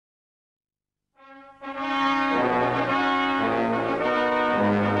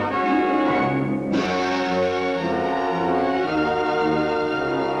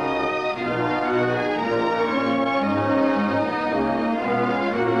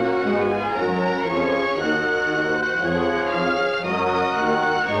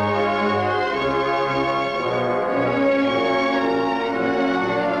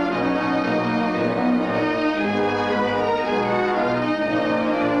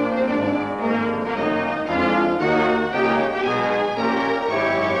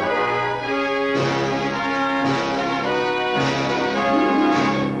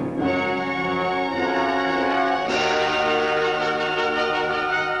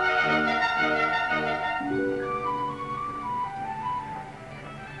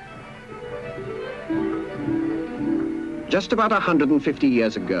Just about 150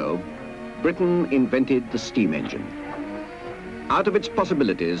 years ago, Britain invented the steam engine. Out of its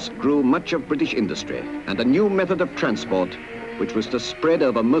possibilities grew much of British industry and a new method of transport which was to spread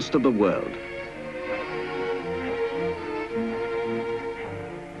over most of the world.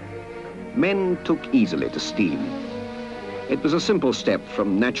 Men took easily to steam. It was a simple step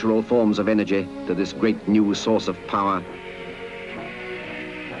from natural forms of energy to this great new source of power.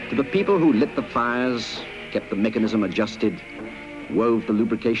 To the people who lit the fires, kept the mechanism adjusted, wove the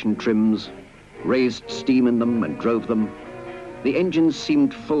lubrication trims, raised steam in them and drove them, the engines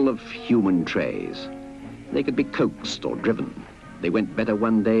seemed full of human trays. They could be coaxed or driven. They went better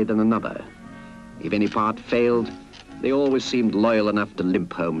one day than another. If any part failed, they always seemed loyal enough to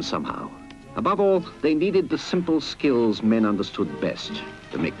limp home somehow. Above all, they needed the simple skills men understood best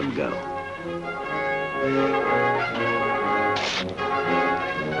to make them go.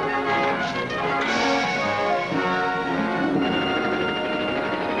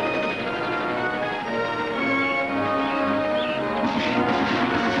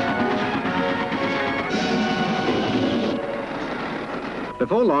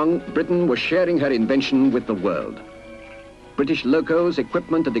 Before long, Britain was sharing her invention with the world. British locos,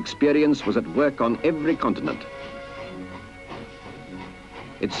 equipment and experience was at work on every continent.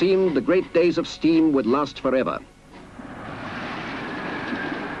 It seemed the great days of steam would last forever.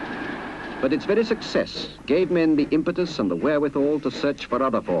 But its very success gave men the impetus and the wherewithal to search for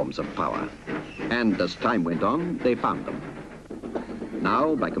other forms of power. And as time went on, they found them.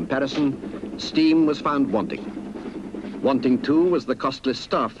 Now, by comparison, steam was found wanting. Wanting, too, was the costly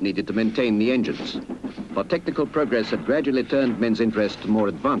staff needed to maintain the engines, for technical progress had gradually turned men's interest to more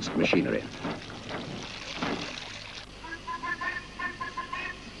advanced machinery.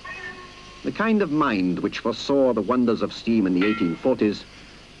 The kind of mind which foresaw the wonders of steam in the 1840s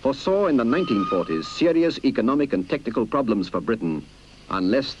foresaw in the 1940s serious economic and technical problems for Britain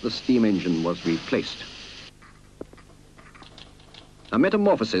unless the steam engine was replaced. A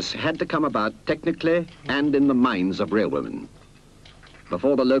metamorphosis had to come about technically and in the minds of railwaymen.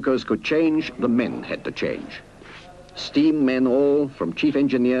 Before the locos could change, the men had to change. Steam men all, from chief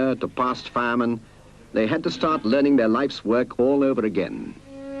engineer to past fireman, they had to start learning their life's work all over again.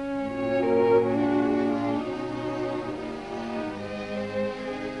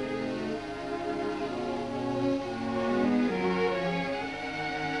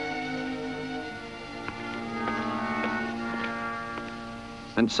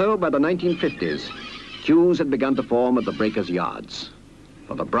 And so, by the 1950s, queues had begun to form at the breakers' yards.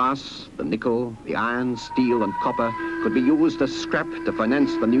 For the brass, the nickel, the iron, steel, and copper could be used as scrap to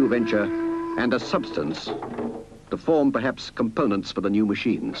finance the new venture and as substance to form, perhaps, components for the new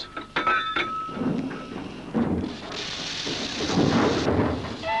machines.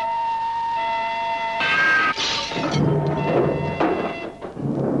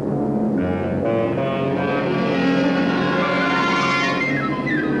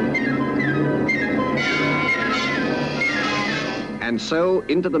 And so,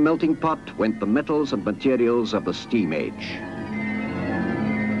 into the melting pot went the metals and materials of the steam age.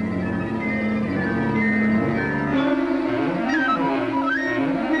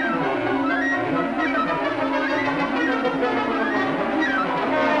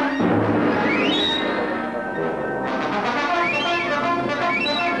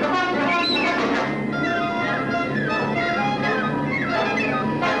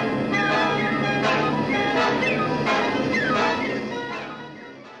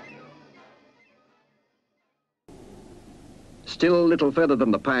 Still little further than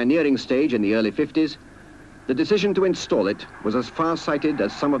the pioneering stage in the early 50s, the decision to install it was as far-sighted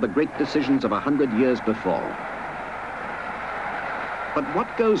as some of the great decisions of 100 years before. But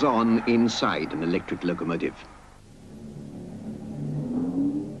what goes on inside an electric locomotive?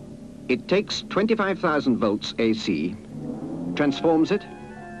 It takes 25,000 volts AC, transforms it,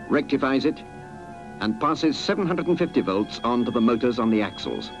 rectifies it, and passes 750 volts on to the motors on the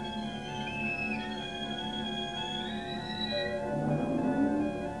axles.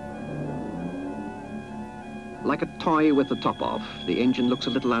 Like a toy with the top off, the engine looks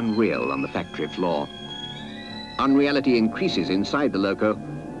a little unreal on the factory floor. Unreality increases inside the loco,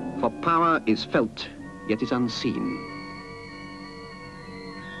 for power is felt, yet is unseen.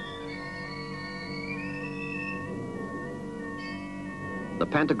 The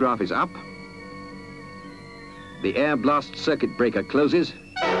pantograph is up, the air blast circuit breaker closes,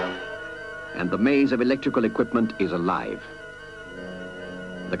 and the maze of electrical equipment is alive.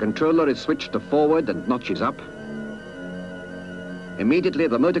 The controller is switched to forward and notches up. Immediately,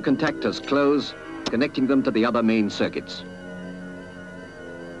 the motor contactors close, connecting them to the other main circuits.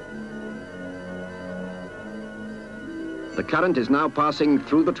 The current is now passing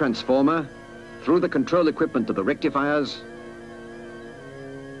through the transformer, through the control equipment to the rectifiers,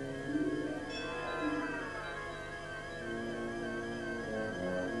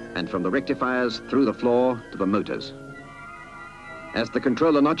 and from the rectifiers through the floor to the motors. As the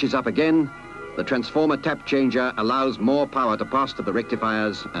controller notches up again, the transformer tap changer allows more power to pass to the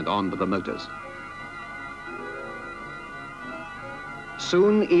rectifiers and on to the motors.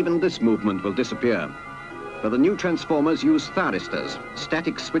 Soon, even this movement will disappear, for the new transformers use thyristors,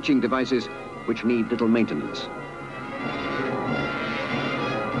 static switching devices which need little maintenance.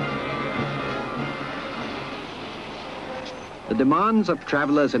 The demands of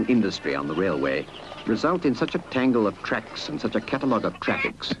travelers and industry on the railway result in such a tangle of tracks and such a catalogue of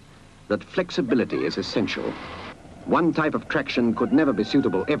traffics that flexibility is essential. One type of traction could never be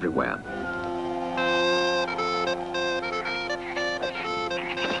suitable everywhere.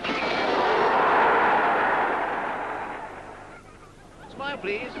 Smile,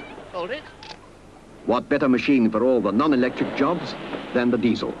 please. Hold it. What better machine for all the non-electric jobs than the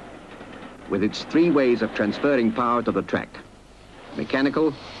diesel, with its three ways of transferring power to the track: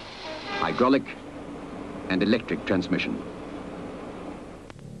 mechanical, hydraulic, and electric transmission.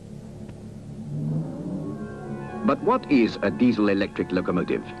 But what is a diesel-electric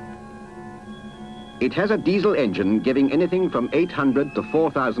locomotive? It has a diesel engine giving anything from 800 to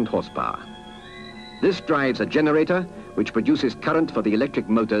 4,000 horsepower. This drives a generator which produces current for the electric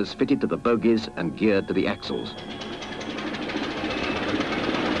motors fitted to the bogies and geared to the axles.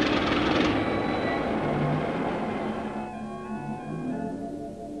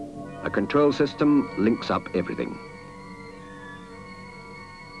 A control system links up everything.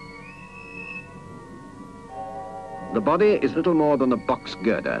 The body is little more than a box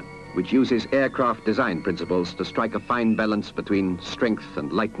girder, which uses aircraft design principles to strike a fine balance between strength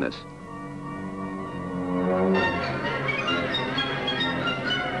and lightness.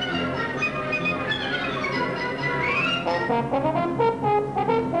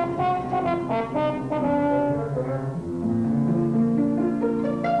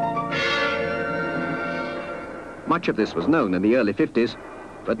 Much of this was known in the early 50s,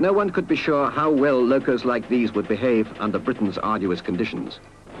 but no one could be sure how well locos like these would behave under Britain's arduous conditions.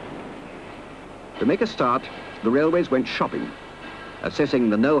 To make a start, the railways went shopping, assessing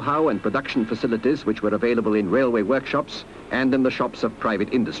the know-how and production facilities which were available in railway workshops and in the shops of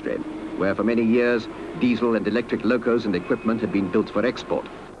private industry, where for many years diesel and electric locos and equipment had been built for export.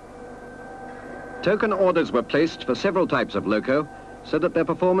 Token orders were placed for several types of loco so that their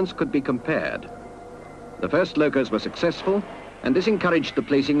performance could be compared. The first locos were successful, and this encouraged the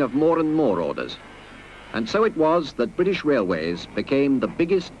placing of more and more orders. And so it was that British Railways became the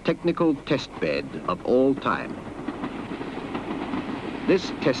biggest technical test bed of all time.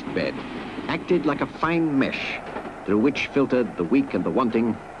 This test bed acted like a fine mesh through which filtered the weak and the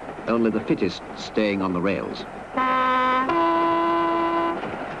wanting, only the fittest staying on the rails.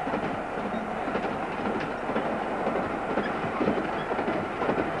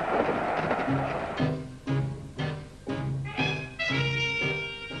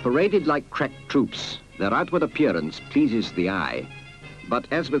 Paraded like crack troops, their outward appearance pleases the eye, but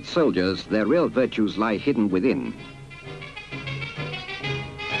as with soldiers, their real virtues lie hidden within.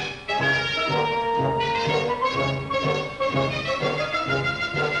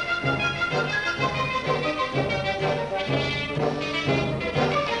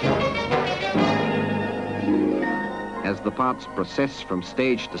 As the parts process from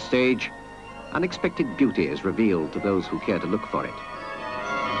stage to stage, unexpected beauty is revealed to those who care to look for it.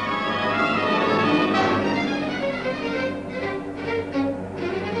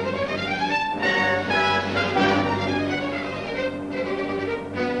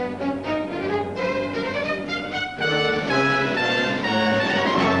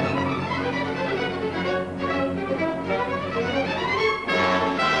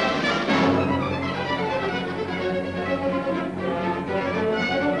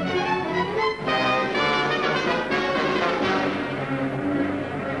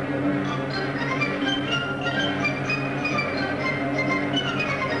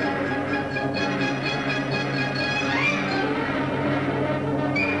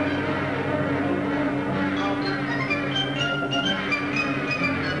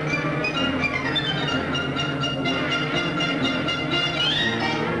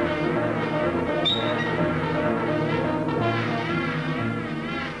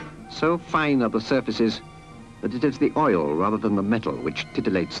 So fine are the surfaces that it is the oil rather than the metal which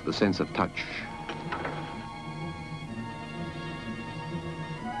titillates the sense of touch.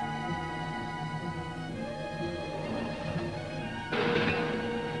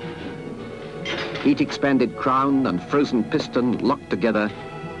 Heat-expanded crown and frozen piston locked together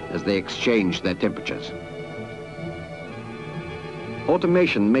as they exchange their temperatures.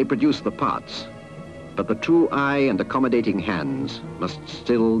 Automation may produce the parts, but the true eye and accommodating hands must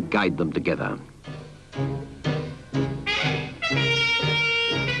still guide them together.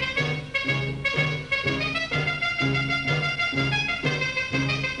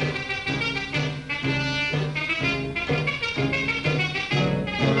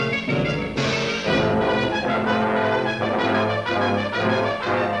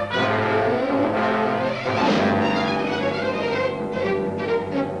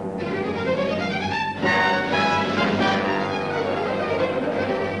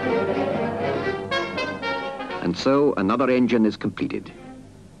 And so another engine is completed,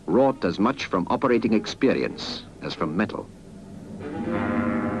 wrought as much from operating experience as from metal.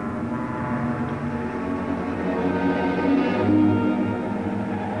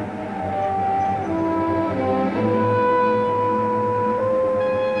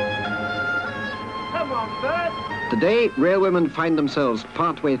 Come on, Bert. Today, railwaymen find themselves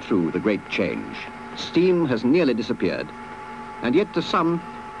partway through the great change. Steam has nearly disappeared, and yet to some,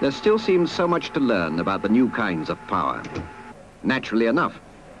 there still seems so much to learn about the new kinds of power. Naturally enough,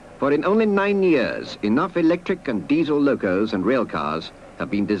 for in only 9 years, enough electric and diesel locos and rail cars have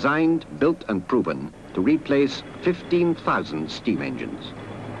been designed, built and proven to replace 15,000 steam engines.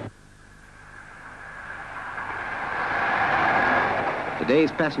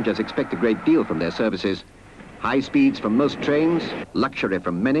 Today's passengers expect a great deal from their services. High speeds from most trains, luxury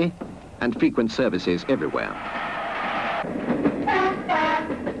from many, and frequent services everywhere.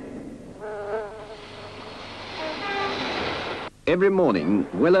 Every morning,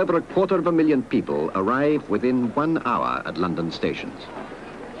 well over 250,000 people arrive within 1 hour at London stations.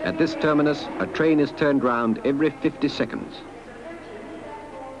 At this terminus, a train is turned round every 50 seconds.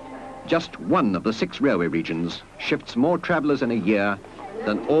 Just one of the 6 railway regions shifts more travellers in a year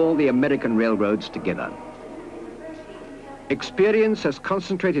than all the American railroads together. Experience as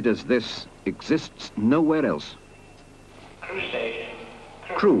concentrated as this exists nowhere else.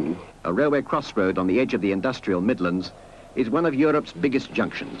 Crewe, a railway crossroad on the edge of the industrial Midlands, is one of Europe's biggest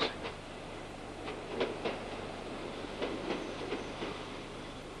junctions.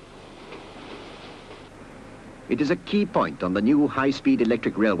 It is a key point on the new high-speed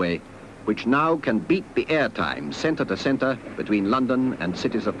electric railway, which now can beat the air time centre to centre between London and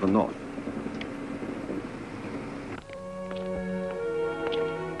cities of the north.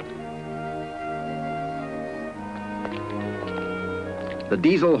 The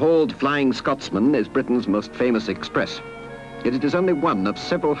diesel-hauled Flying Scotsman is Britain's most famous express. Yet it is only one of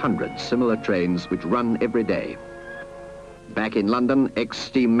several hundred similar trains which run every day. Back in London,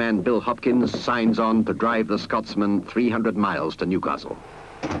 ex-steam man Bill Hopkins signs on to drive the Scotsman 300 miles to Newcastle.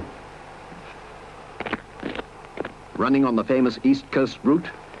 Running on the famous East Coast route,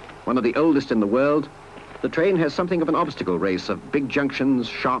 one of the oldest in the world, the train has something of an obstacle race of big junctions,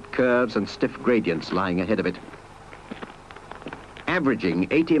 sharp curves and stiff gradients lying ahead of it. Averaging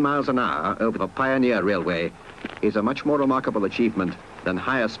 80 miles an hour over the Pioneer Railway is a much more remarkable achievement than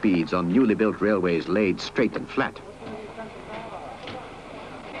higher speeds on newly built railways laid straight and flat.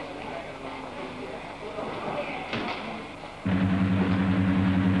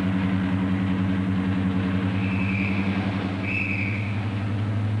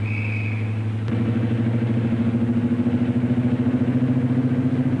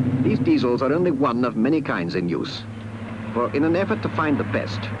 These diesels are only one of many kinds in use. For in an effort to find the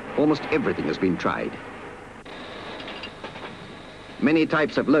best, almost everything has been tried. Many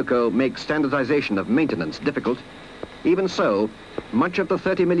types of loco make standardization of maintenance difficult. Even so, much of the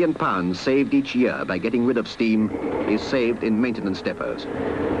 £30 million saved each year by getting rid of steam is saved in maintenance depots.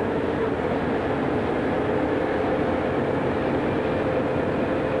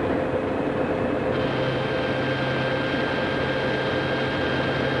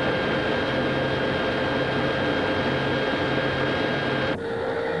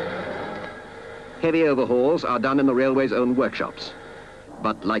 Heavy overhauls are done in the railway's own workshops.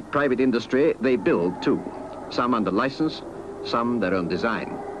 But like private industry, they build too. Some under license, some their own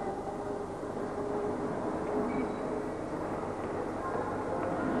design.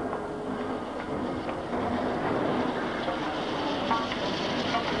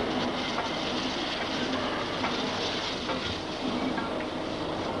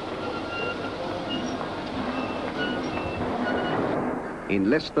 In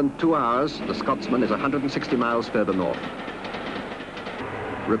less than 2 hours, the Scotsman is 160 miles further north.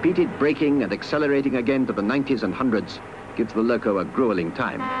 Repeated braking and accelerating again to the 90s and 100s gives the loco a grueling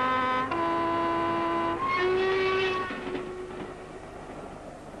time.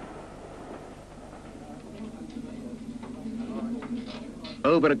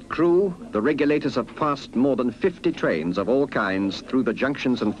 Over at Crewe, the regulators have passed more than 50 trains of all kinds through the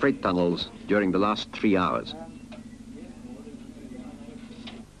junctions and freight tunnels during the last 3 hours.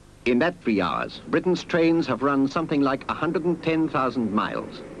 In that 3 hours, Britain's trains have run something like 110,000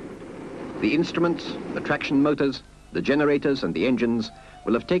 miles. The instruments, the traction motors, the generators and the engines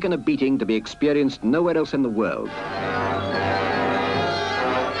will have taken a beating to be experienced nowhere else in the world.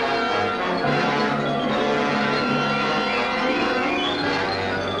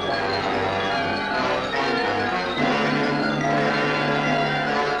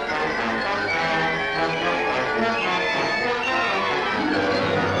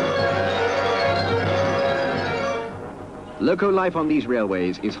 Loco life on these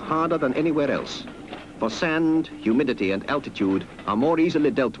railways is harder than anywhere else, for sand, humidity and altitude are more easily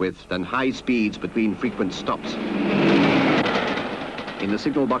dealt with than high speeds between frequent stops. In the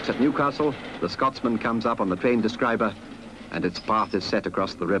signal box at Newcastle, the Scotsman comes up on the train describer and its path is set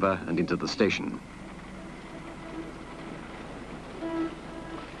across the river and into the station.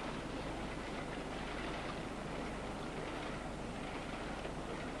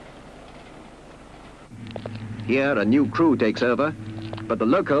 Here, a new crew takes over, but the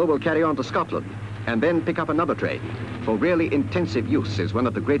loco will carry on to Scotland and then pick up another train, for really intensive use is one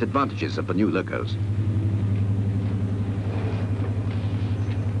of the great advantages of the new locos.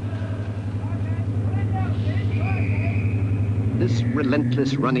 This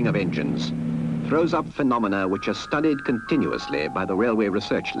relentless running of engines throws up phenomena which are studied continuously by the railway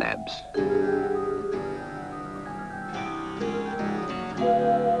research labs.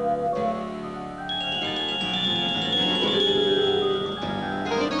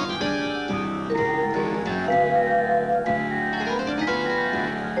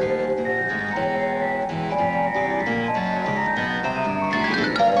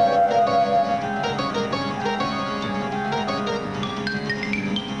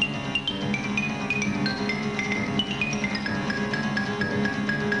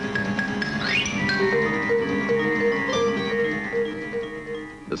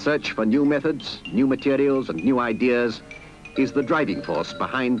 The search for new methods, new materials and new ideas is the driving force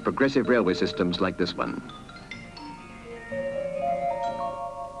behind progressive railway systems like this one.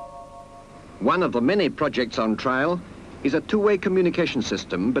 One of the many projects on trial is a two-way communication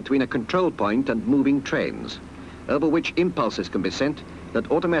system between a control point and moving trains, over which impulses can be sent that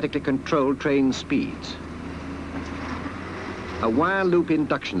automatically control train speeds. A wire loop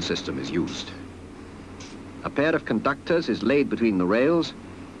induction system is used. A pair of conductors is laid between the rails.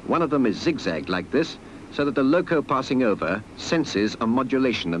 One of them is zigzagged like this, so that the loco passing over senses a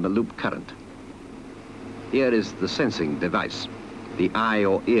modulation in the loop current. Here is the sensing device, the eye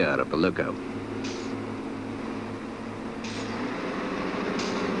or ear of the loco.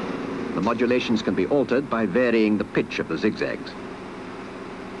 The modulations can be altered by varying the pitch of the zigzags.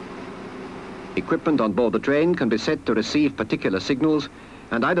 Equipment on board the train can be set to receive particular signals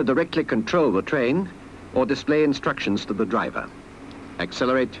and either directly control the train or display instructions to the driver.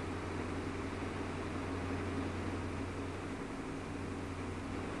 Accelerate.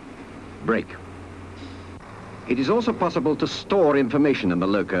 Brake. It is also possible to store information in the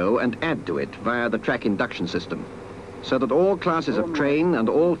loco and add to it via the track induction system, so that all classes of train and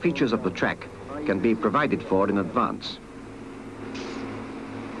all features of the track can be provided for in advance.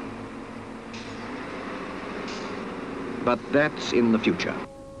 But that's in the future.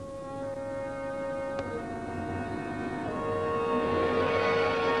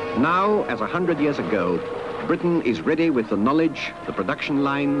 Now, as 100 years ago, Britain is ready with the knowledge, the production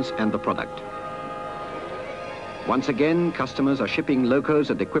lines, and the product. Once again, customers are shipping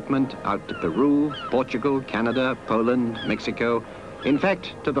locos and equipment out to Peru, Portugal, Canada, Poland, Mexico, in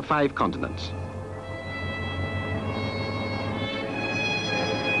fact, to the 5 continents.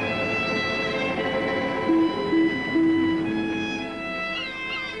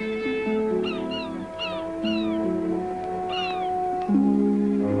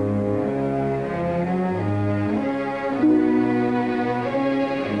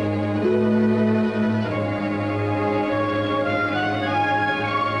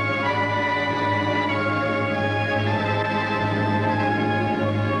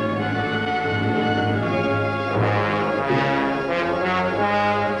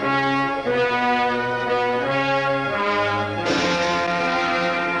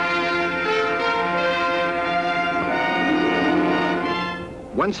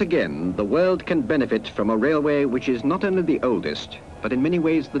 Once again, the world can benefit from a railway which is not only the oldest, but in many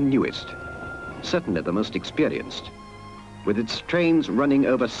ways the newest, certainly the most experienced, with its trains running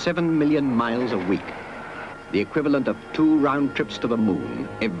over 7 million miles a week, the equivalent of 2 round trips to the moon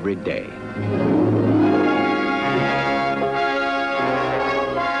every day.